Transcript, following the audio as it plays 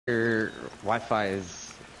Wi-Fi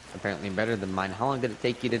is apparently better than mine. How long did it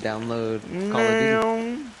take you to download Call of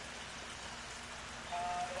Duty?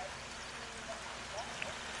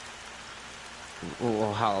 No.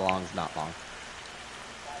 Well, how long's not long?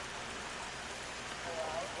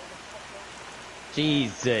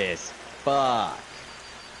 Jesus. Fuck.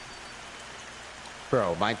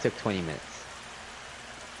 Bro, mine took 20 minutes.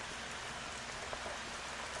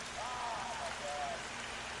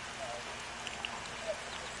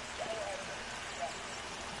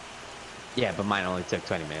 Yeah, but mine only took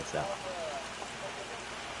 20 minutes though.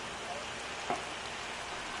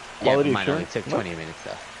 Yeah, but mine only took 20 minutes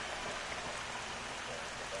though.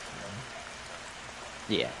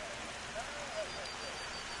 Yeah.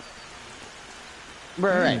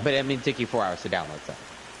 Right, but I mean, it took you 4 hours to download something.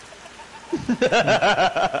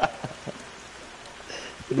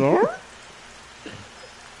 No?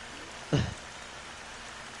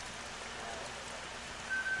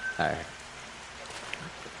 Alright.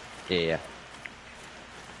 Yeah.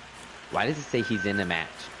 Why does it say he's in a match?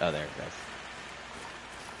 Oh, there it goes.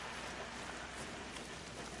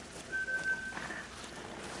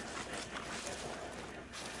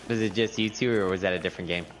 Was it just you two, or was that a different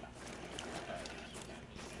game?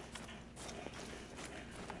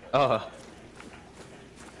 Oh.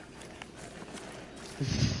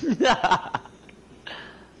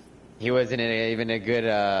 He wasn't even a good,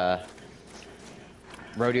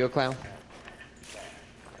 rodeo clown?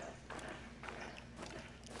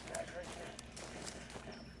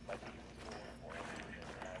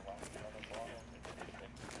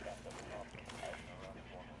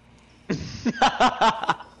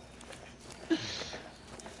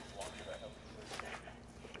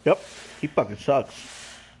 Yep, he fucking sucks.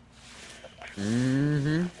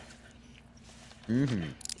 Mm-hmm. Mm-hmm.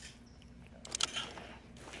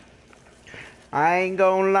 I ain't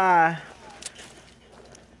gonna lie.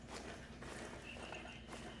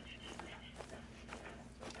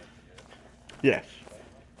 Yes.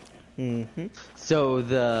 Mm-hmm.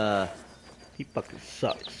 So he fucking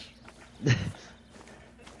sucks.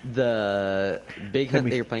 The big hunt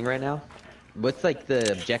that you're playing right now, what's like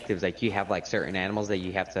the objectives? Like, you have like certain animals that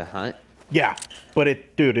you have to hunt? Yeah,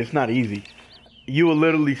 but dude, it's not easy. You will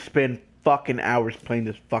literally spend fucking hours playing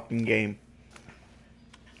this fucking game.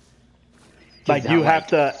 Like, you have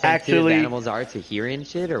to actually... animals are to hearing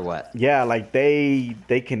shit, or what? Yeah, like, they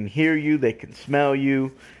can hear you, they can smell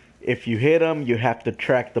you. If you hit them, you have to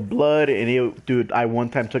track the blood. And dude, I one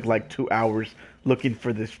time took like 2 hours looking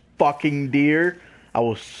for this fucking deer. I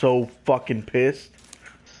was so fucking pissed.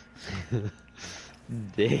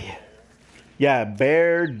 Damn. Yeah,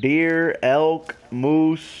 bear, deer, elk,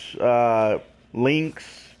 moose, lynx.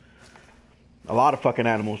 A lot of fucking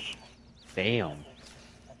animals. Damn.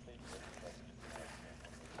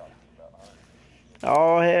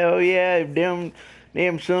 Oh, hell yeah. Them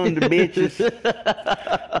sons of bitches.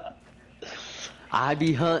 I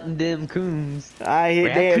be hunting them coons. I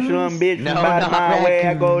hit that son of bitches no, about my raccoons. way.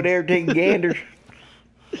 I go there taking ganders.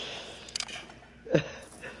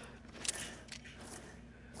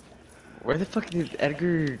 Where the fuck did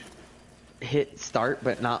Edgar hit start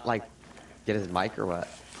but not like get his mic or what?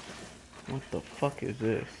 What the fuck is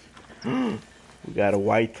this? We got a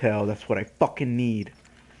whitetail. That's what I fucking need.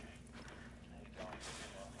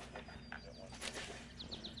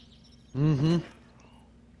 Mm-hmm.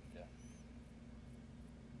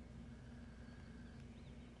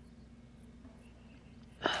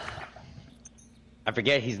 I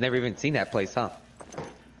forget, he's never even seen that place, huh?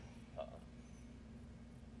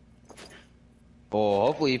 Well,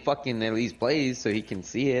 hopefully he fucking at least plays so he can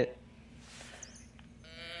see it.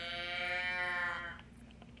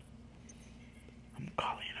 I'm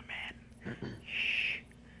calling a man. Shh.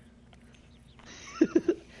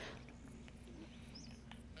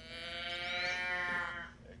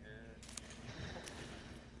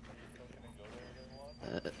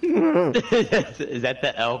 Is that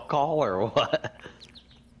the elk call or what?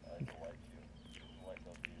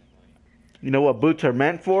 You know what boots are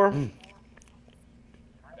meant for?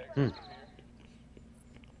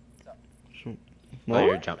 Oh,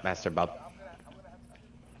 you're a jump master, Bob.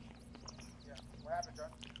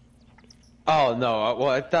 Oh, no. Well,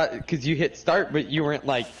 I thought, because you hit start, but you weren't,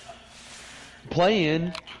 like,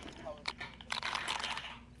 playing.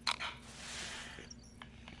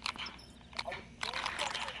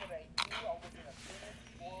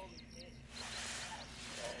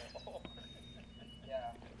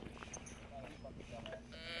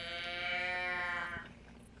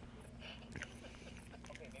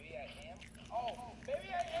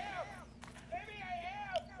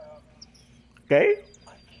 Okay.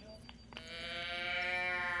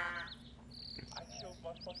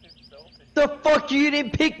 The fuck you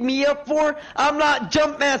didn't pick me up for? I'm not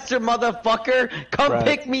Jump Master, motherfucker. Come Right.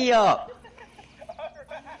 pick me up.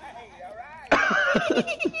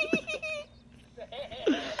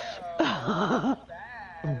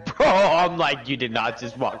 Bro, I'm like, you did not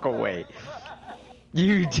just walk away.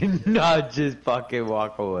 You did not just fucking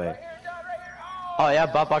walk away. Oh yeah,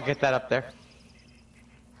 Bob, I'll get that up there.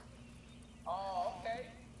 Oh, okay.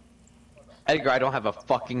 Edgar, I don't have a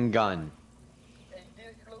fucking gun. And did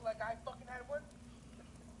it look like I fucking had one?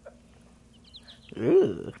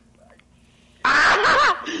 Ugh.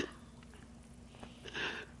 Ah!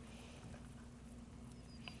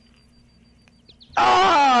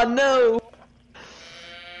 Ah, no!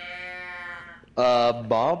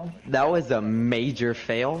 Bob, that was a major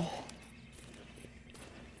fail.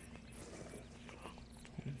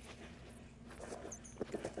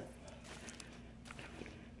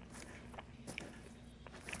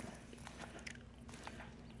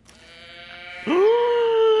 There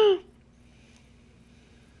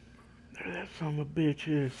that son of a bitch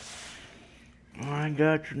is. Oh, I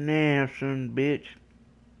got you now, son of a bitch.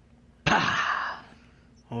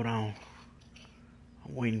 Hold on.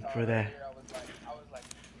 I'm waiting for that. I was like,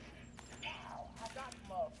 wow, I got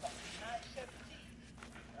motherfucking 917.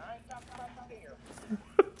 I ain't talking about there.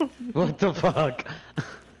 What the fuck?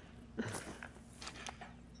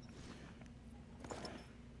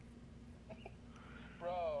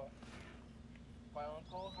 Bro, my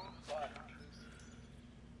uncle, fuck,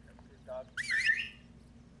 his dog.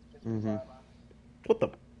 Mm-hmm. What the?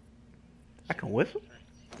 I can whistle?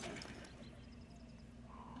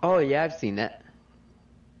 Oh yeah, I've seen that.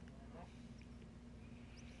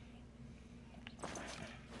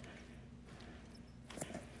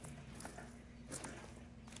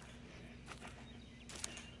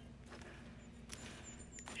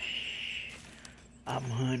 I'm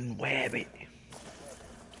hunting wabbit.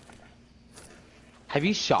 Have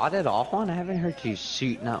you shot at all, Juan? I haven't heard you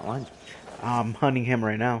shoot not once. I'm hunting him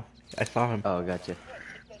right now. I saw him. Oh, gotcha.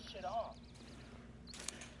 Take that shit off.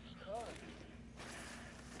 Because.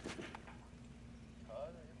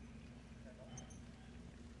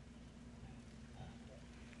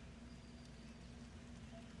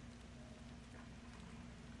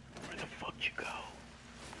 Where the fuck you go?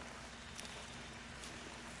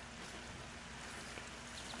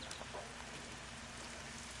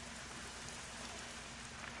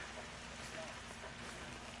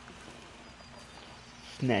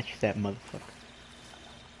 Snatch that motherfucker.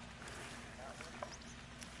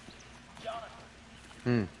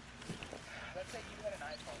 Hmm. Let's say you had an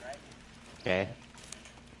iPhone, right? Okay. And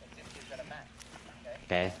Cynthia's got a Mac, okay?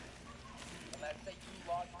 Okay. And let's say you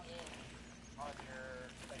log in on your,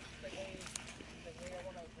 like, she's like, hey, I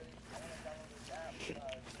wanna download this app, can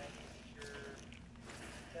I use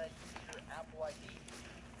your Apple ID,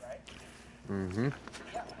 right? Mm-hmm.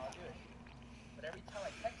 Yeah, I'll do it. But every time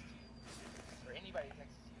I text you, or anybody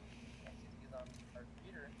texts you, and Cynthia's on our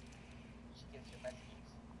computer, she gets your messages.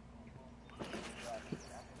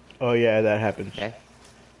 Oh yeah, that happens. Okay.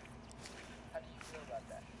 How do you feel about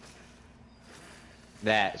that?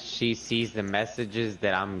 That she sees the messages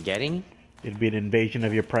that I'm getting? It'd be an invasion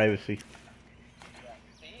of your privacy. Yeah.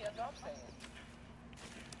 See, that's what I'm saying.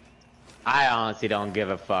 I honestly don't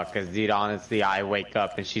give a fuck, cause dude, honestly, I wake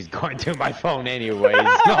up and she's going through my phone anyways.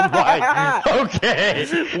 I'm like, okay.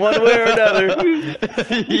 One way or another.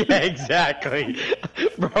 Yeah, exactly.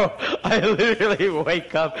 Bro, I literally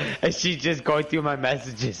wake up and she's just going through my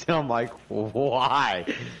messages and I'm like, why?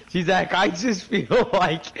 She's like, I just feel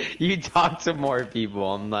like you talk to more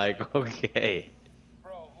people. I'm like, okay.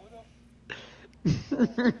 Bro, who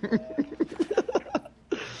the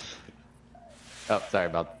Oh, sorry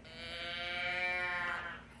about.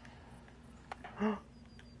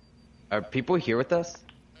 Are people here with us?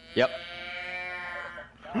 Yep.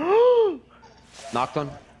 Knocked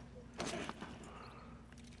on.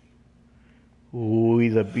 Ooh,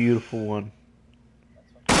 he's a beautiful one.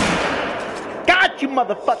 Got you,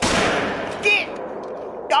 motherfucker! Get!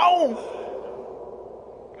 Go!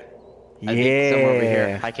 I think some over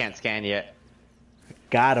here. I can't scan yet.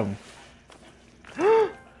 Got him. So you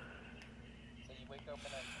wake up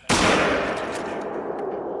and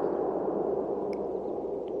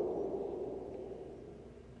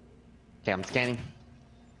Okay, I'm scanning.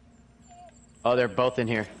 Oh, they're both in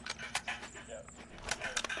here.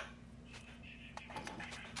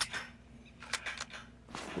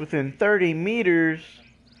 Within 30 meters?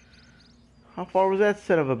 How far was that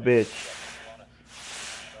son of a bitch?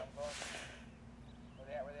 where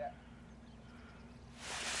they at?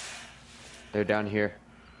 They're down here.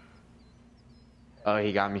 Oh,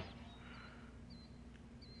 he got me.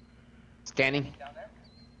 Scanning. Down there?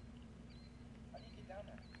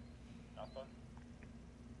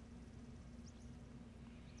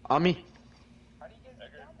 On me. How do you get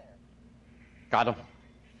down there? Got him.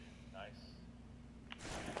 Nice.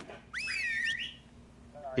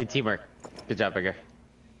 Alright, Good teamwork. Good job, Bigger.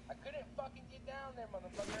 I couldn't fucking get down there,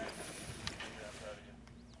 motherfucker. Yeah, I'm proud of you.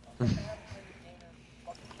 I haven't played this game in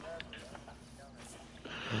fucking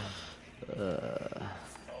forever.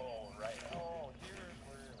 Oh, right. Oh, here's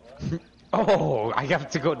where it was. Oh, I have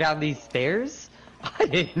to go down these stairs? I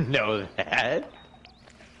didn't know that.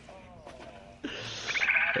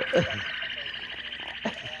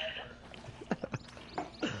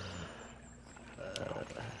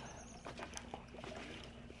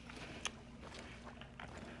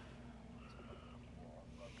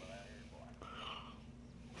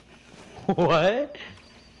 What?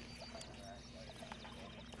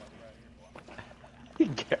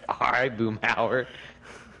 Alright, Boomhauer.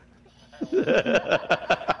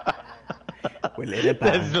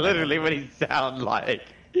 That's literally what he sounds like.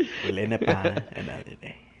 We'll end up on another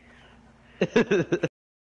day.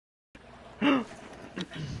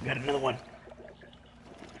 Got another one.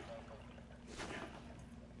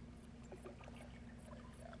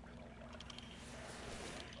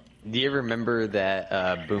 Do you remember that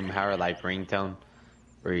Boomhauer like ringtone?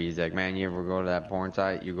 Where he's like, man, you ever go to that porn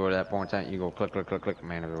site? You go to that porn site, you go click, click, click, click,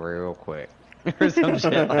 man, it's real quick. Or some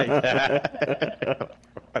shit like that.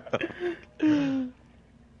 What the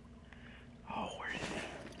Oh, where is it?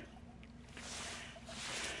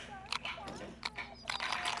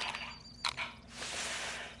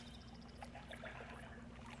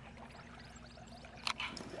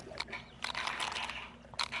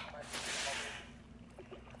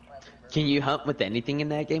 Can you hunt with anything in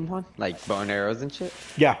that game, Juan? Like bow and arrows and shit?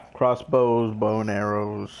 Yeah, crossbows, bow and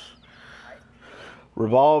arrows,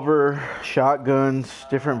 revolver, shotguns,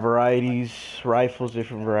 different varieties, rifles,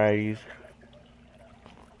 different varieties.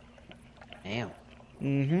 Damn.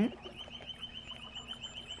 Mm-hmm.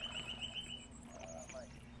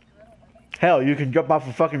 Hell, you can jump off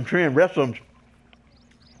a fucking tree and wrestle them.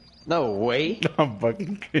 No way. I'm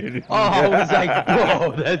fucking kidding. Oh, I was like,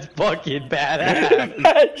 bro, that's fucking badass.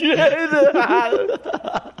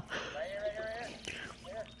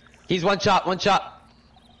 He's one shot, one shot.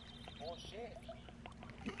 Bullshit.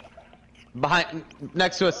 Behind,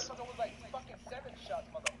 next to us. Motherfucker was like fucking 7 shots,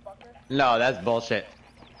 motherfucker. No, that's bullshit.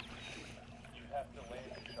 You have to land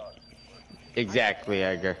your shots. Exactly,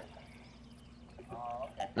 Edgar. Oh,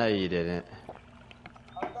 okay. No, you didn't.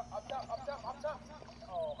 Up top, up top, up top, up top.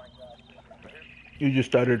 Oh my god. You just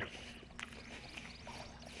stuttered.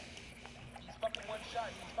 He's fucking one shot.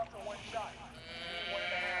 He's fucking one shot.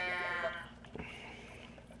 1.5.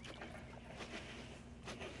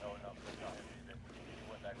 No, no, that's not him either. He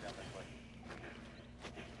went back down this way.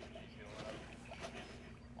 He's healing up.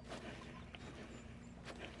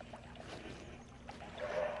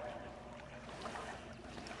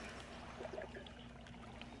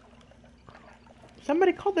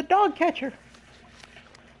 Somebody called the dog catcher.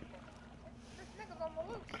 This nigga's on the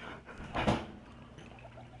loose.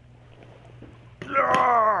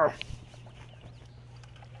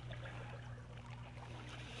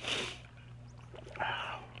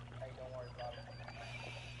 Hey, don't worry about it.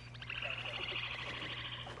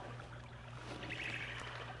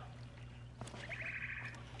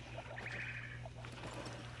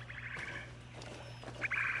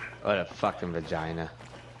 What a fucking vagina.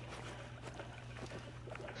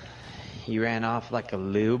 He ran off like a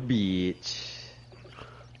little bitch.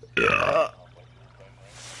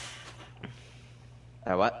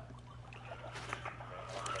 What?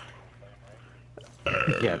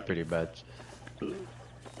 Yeah, pretty much.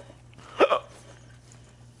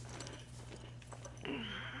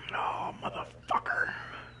 Oh, motherfucker.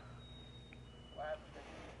 What happened?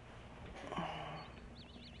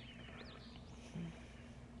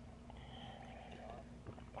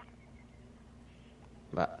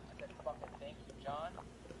 But, I said fucking thank you, John.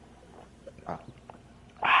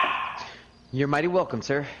 you're mighty welcome,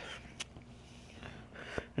 sir.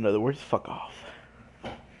 In other words, fuck off. You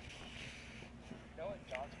know what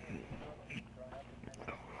John's gonna do growing up?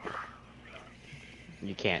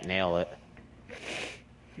 You can't nail it.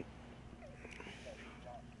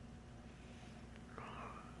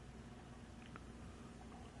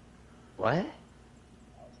 What?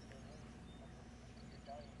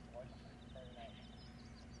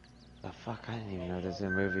 The fuck? I didn't even know there's a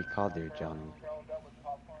movie called Dear John. Rolled up with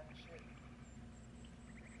popcorn and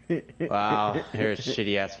shit. Wow, you're a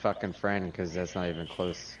shitty ass fucking friend, because that's not even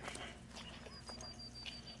close.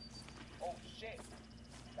 Oh shit.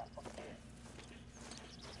 Got fucking hit.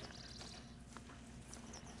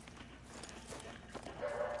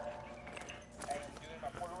 Hey, I'm doing my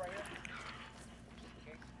portal right here. Just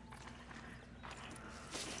in case.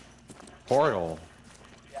 portal.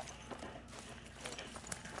 Yeah.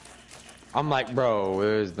 I'm like, bro,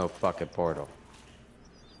 there's no fucking portal.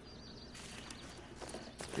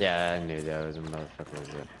 Yeah, I knew that was a motherfucker. Was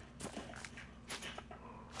it?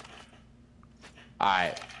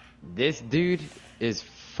 Alright. This dude is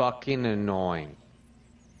fucking annoying.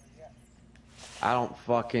 Yeah. I don't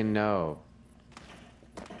fucking know.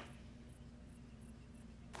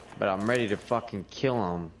 But I'm ready to fucking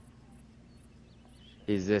kill him.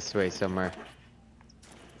 He's this way somewhere.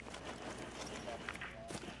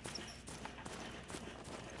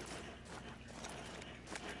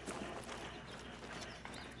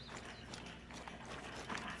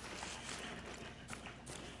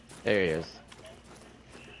 There he is.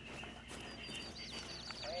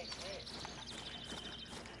 Hey, quit.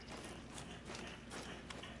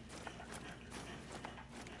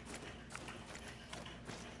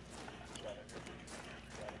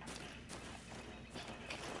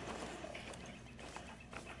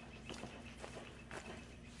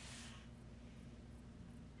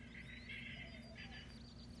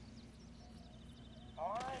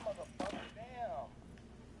 Hi, motherfucker, damn.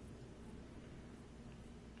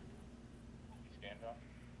 You stand up.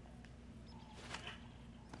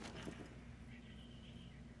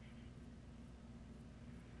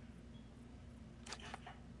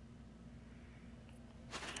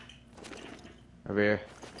 Over here.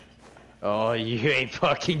 Oh, you ain't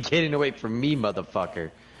fucking getting away from me, motherfucker.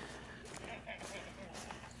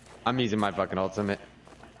 I'm using my fucking ultimate.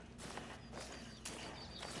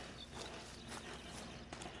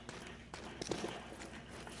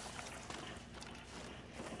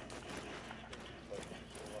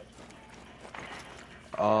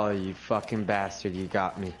 Oh, you fucking bastard, you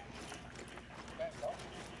got me. By himself?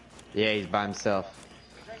 Yeah, he's by himself.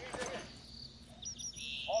 He's right here, he's right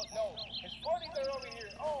here. Oh, no. His buddies are over here.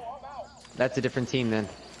 Oh, I'm out. That's a different team then.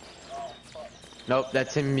 Oh, fuck. Nope,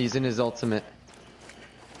 that's him using his ultimate.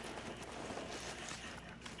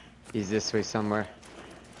 He's this way somewhere.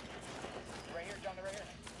 Right here, John, right here.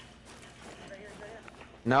 Right here, right here.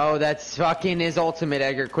 No, that's fucking his ultimate,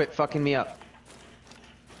 Edgar. Quit fucking me up.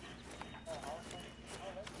 Oh, how is that?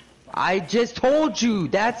 Oh, that's... I just told you,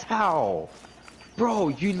 that's how. Bro,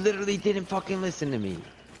 you literally didn't fucking listen to me.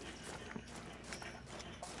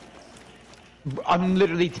 I'm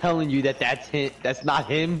literally telling you that that's him. That's not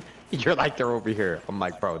him. You're like, they're over here. I'm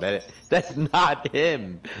like, bro, that's not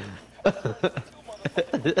him. Did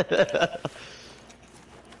he get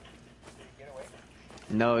away?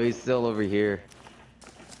 No, he's still over here.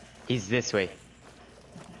 He's this way.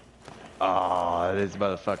 Oh, this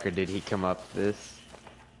motherfucker, did he come up this?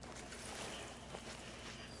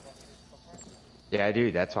 Yeah,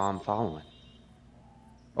 dude, that's why I'm following.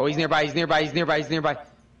 Oh, he's nearby, he's nearby, he's nearby, he's nearby.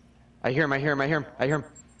 I hear him, I hear him, I hear him, I hear him.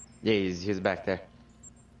 Yeah, he's back there.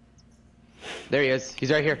 There he is,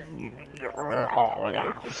 he's right here.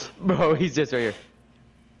 Bro, he's just right here.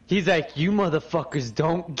 He's like, you motherfuckers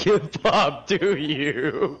don't give up, do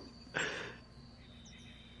you?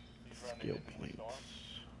 He's running Skill into the points. storm.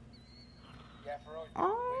 Yeah, for real. Wait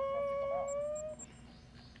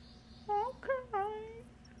for him to come out. Okay.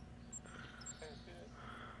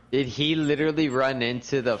 Did he literally run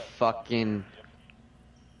into the fucking...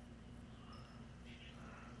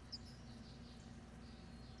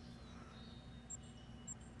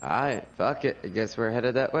 Alright, fuck it. I guess we're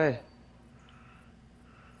headed that way.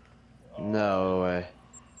 No way.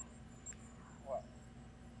 What?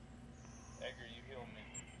 Edgar, you healed me.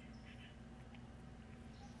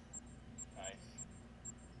 Nice.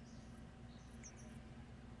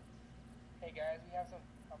 Hey, guys, we have some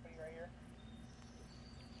company right here.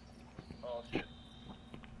 Oh shit.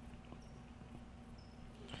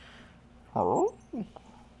 Hello?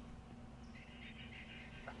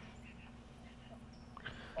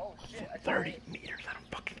 Oh, shit. I 30 meters. I don't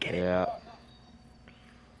fucking get it. Yeah. Up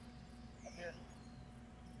here.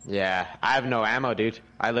 Yeah, I have no ammo, dude.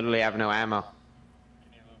 I literally have no ammo. Can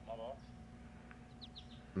you loot my box?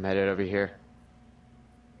 I'm headed over here.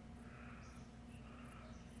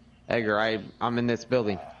 Edgar, I'm in this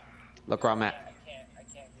building. Look where I'm at. I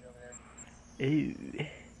can't get over there. Ew. Then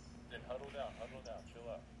huddle down, chill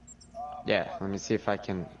out. Yeah, let me see if I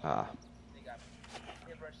can, They got me.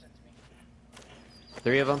 They rushed into me.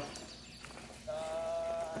 3 of them? Two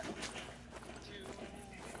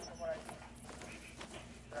from what I see.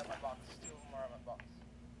 They're at my box. Two of them are at my box.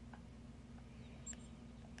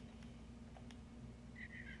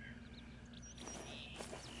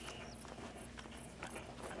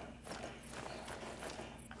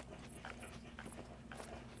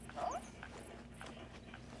 Huh?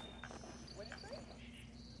 What did you say?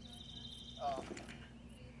 Oh.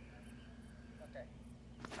 Okay.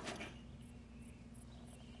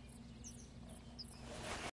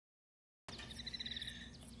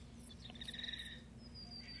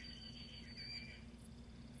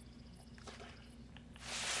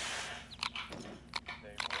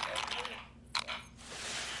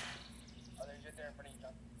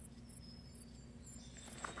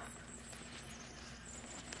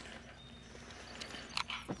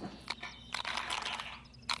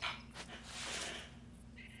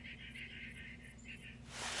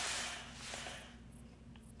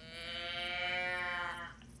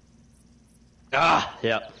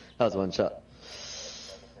 Yep, that was one shot.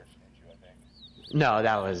 The other person hit you, I think. No,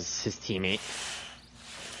 that was his teammate.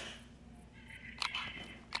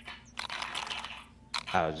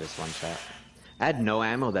 That was just one shot. I had no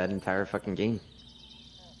ammo that entire fucking game.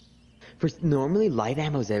 For normally light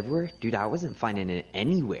ammo's everywhere, dude. I wasn't finding it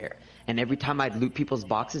anywhere, and every time I'd loot people's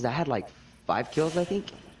boxes, I had like 5 kills, I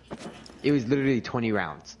think. It was literally 20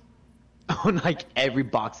 rounds on like every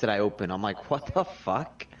box that I opened. I'm like, what the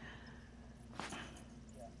fuck?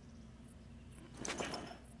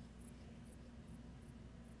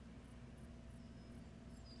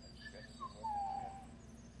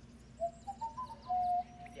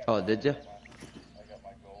 Oh, did you? I got my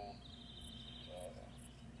gold.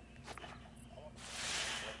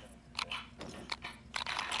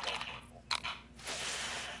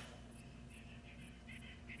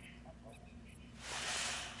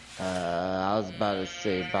 I was about to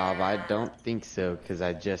say, Bob, I don't think so, because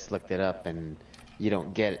I just looked it up, and you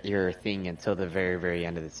don't get your thing until the very, very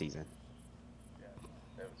end of the season. Yeah,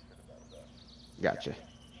 that was good about that. Gotcha.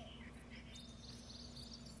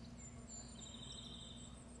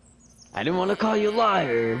 I didn't want to call you a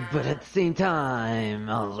liar, but at the same time,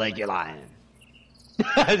 I was like, you're lying.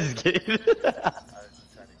 I'm just kidding. I was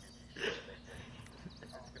just trying to give you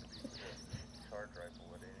something. It's gonna be for the charge rifle,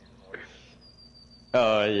 it ain't even worth it.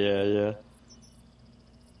 Oh, yeah, yeah.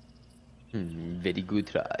 Very good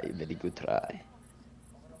try, very good try.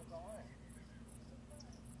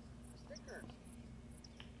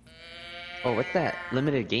 Oh, what's that?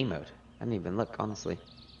 Limited game mode. I didn't even look, honestly.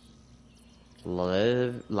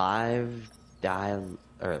 Live, die,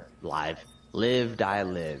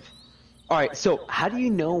 live. Alright, so how do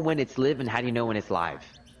you know when it's live and how do you know when it's live?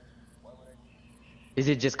 Is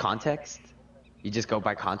it just context? You just go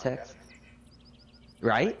by context?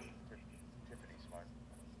 Right? Tiffany's smart.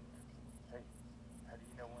 Hey, how do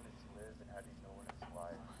you know when it's live and how do you know when it's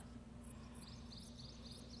live?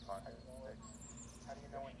 Context. How do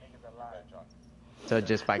you know when niggas are live, John? So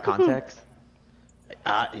just by context?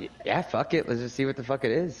 Yeah, fuck it. Let's just see what the fuck it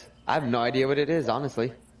is. I have no idea what it is, honestly.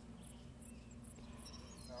 No.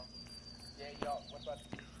 Yeah, y'all. What about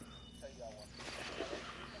tell y'all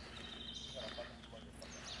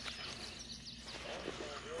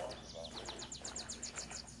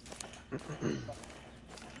one?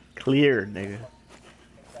 Clear, nigga.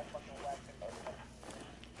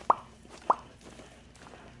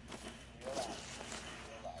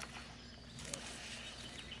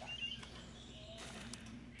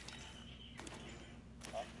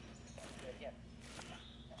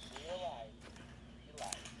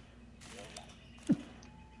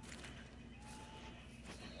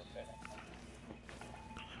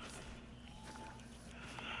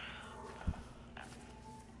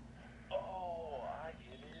 Oh, I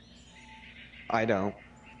get it. I don't.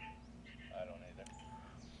 I don't either.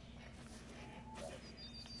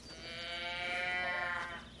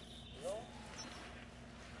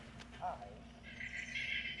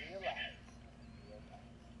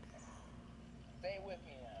 Stay with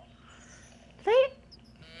me now.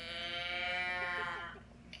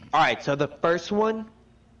 Alright, so the first one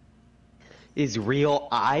is real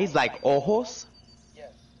eyes, like ojos.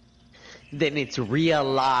 Yes. Then it's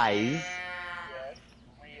realize, Yes.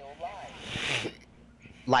 Real life.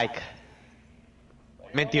 like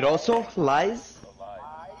mentiroso, lies.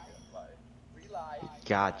 Alive. Live. Realize.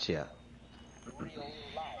 Gotcha. Real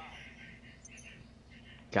life.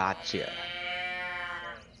 Gotcha.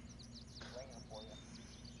 Ringing for you.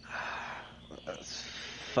 That's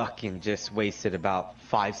fucking just wasted about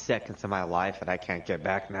 5 seconds of my life that I can't get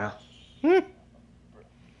back now.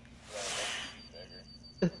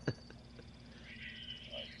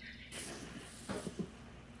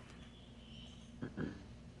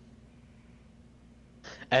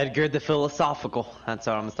 Edgar the philosophical. That's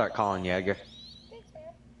what I'm gonna start calling you, Edgar. Thanks,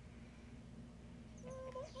 man. Something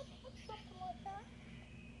like that.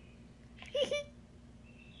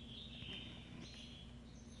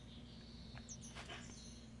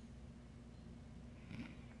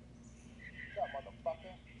 What's up,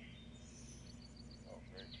 motherfucker? Oh,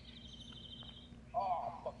 great.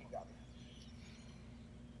 Oh, fuck, you got me.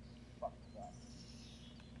 Fuck, you got me.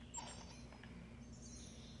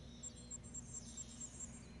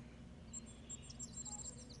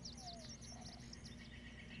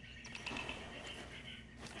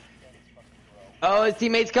 Oh, his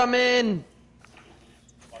teammates come in.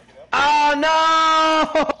 Oh no!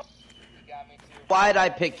 You got me too. Why'd I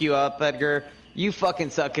pick you up, Edgar? You fucking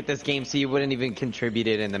suck at this game, so you wouldn't even contribute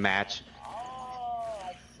it in the match. Oh,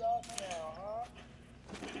 I suck now, huh?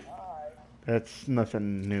 Alright. That's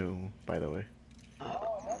nothing new, by the way.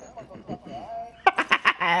 Oh, another motherfucker,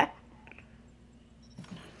 alright.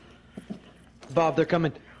 Bob, they're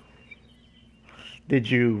coming. Did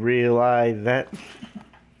you realize that?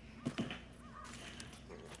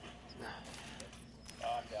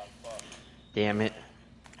 I'm down. Fuck. Damn it.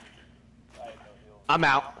 I had no heals. I'm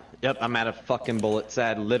out. Yep, I'm out of fucking bullets. I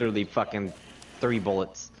had literally fucking 3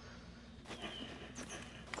 bullets.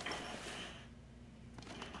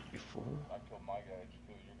 You fool. I killed my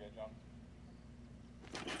guy. Did you kill your guy,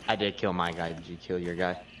 John? I did kill my guy. Did you kill your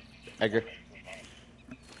guy? Edgar? No,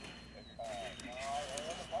 I almost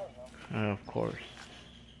had him though. Of course.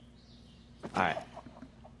 Alright.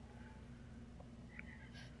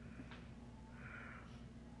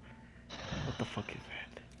 What the fuck is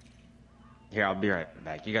that? Here, I'll be right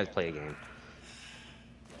back. You guys play a game.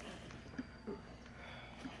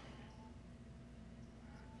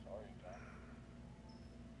 Sorry, John.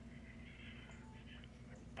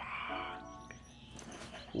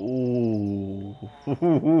 Ooh.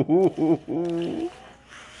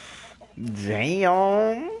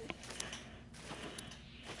 Damn.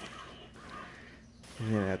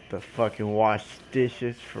 I'm gonna have to fucking wash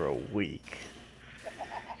dishes for a week.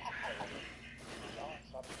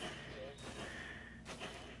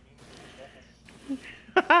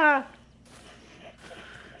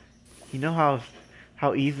 You know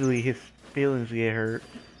how easily his feelings get hurt.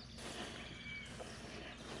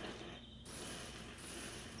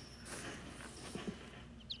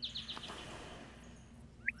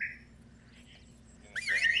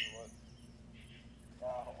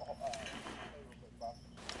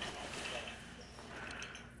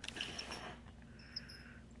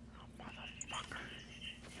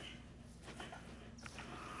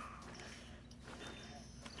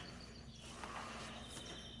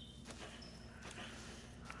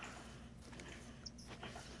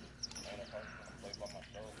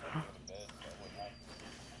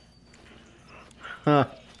 Huh.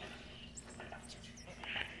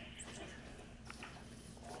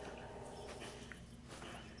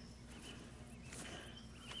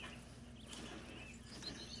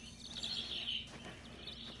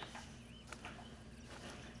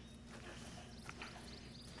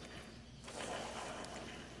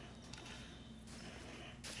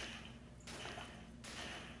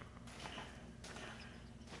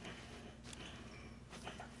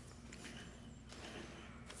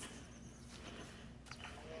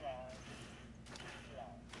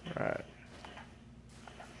 Right.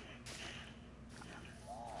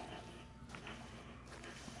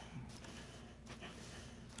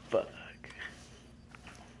 Fuck.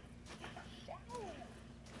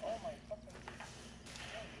 Oh my fucking.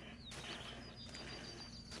 Yeah,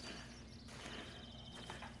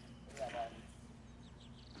 man.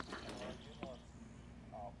 Oh,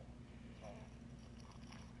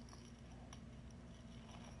 okay.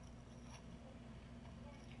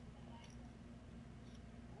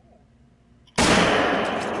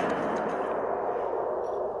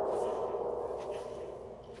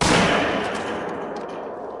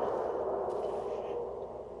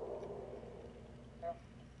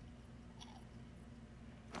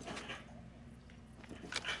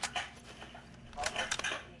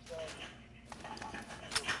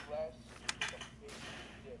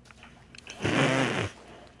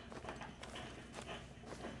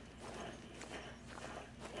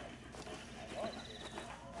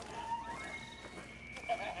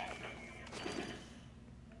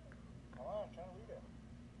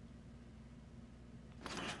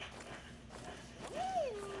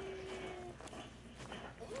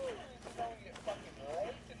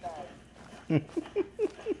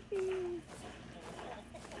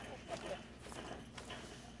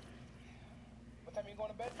 What time are you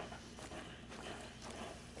going to bed?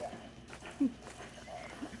 Yeah.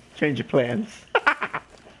 Change your plans. Stand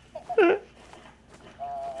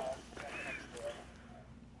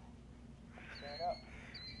up.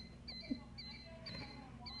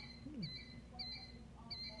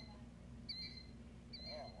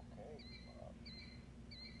 Damn, okay.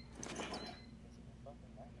 It's a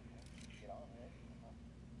fucking nightmare, man. Get on it.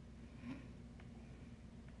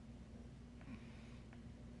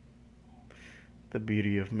 The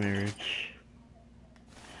beauty of marriage.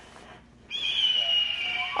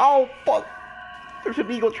 Oh fuck! There's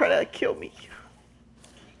an eagle trying to kill me.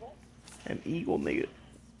 Eagle? An eagle, nigga.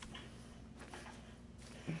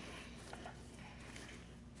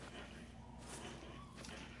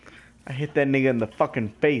 I hit that nigga in the fucking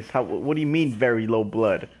face. How? What do you mean very low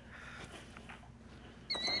blood?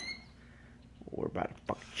 We're about to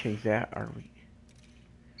fucking change that, are we?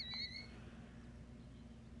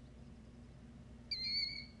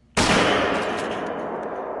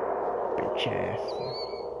 Bitch ass.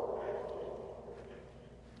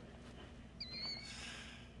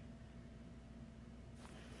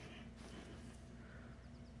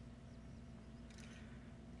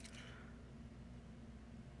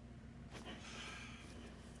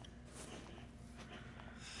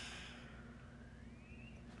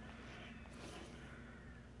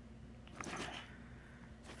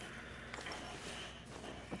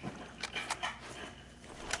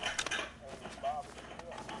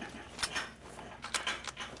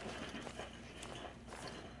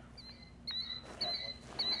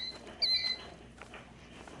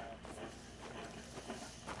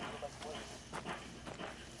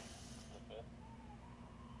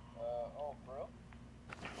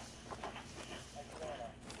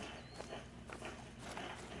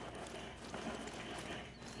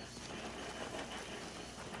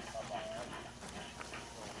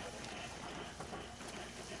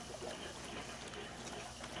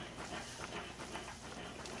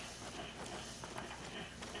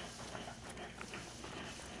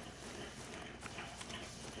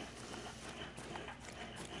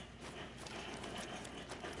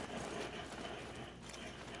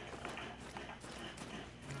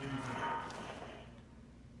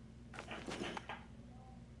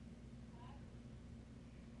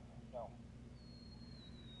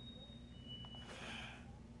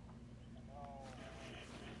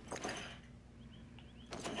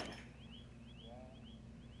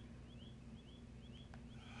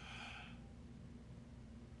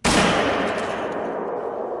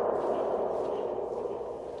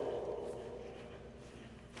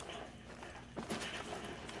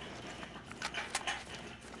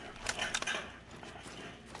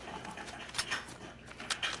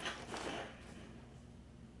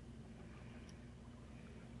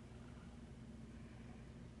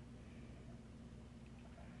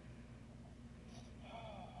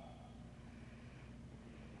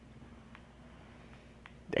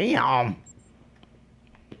 Damn.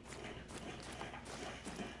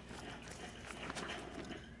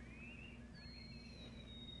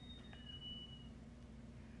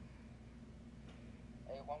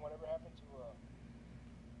 Hey, Juan, whatever happened to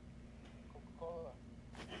Coca-Cola?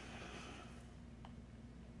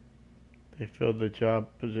 They filled the job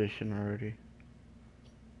position already.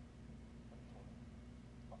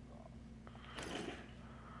 Fuck off.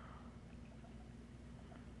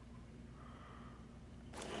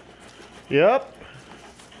 Yep.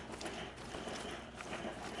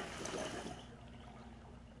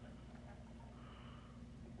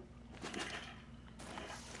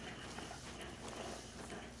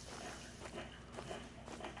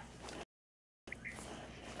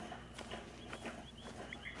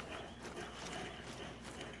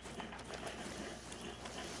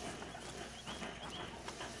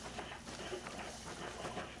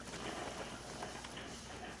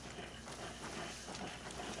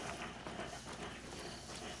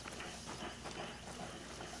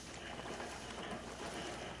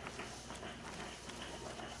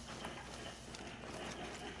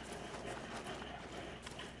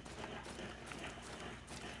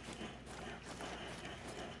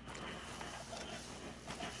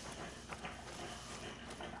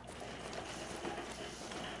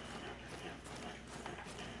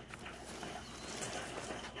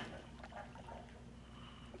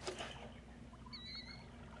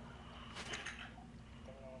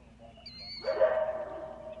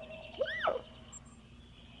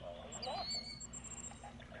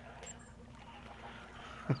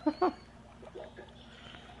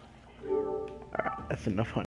 Alright, that's enough.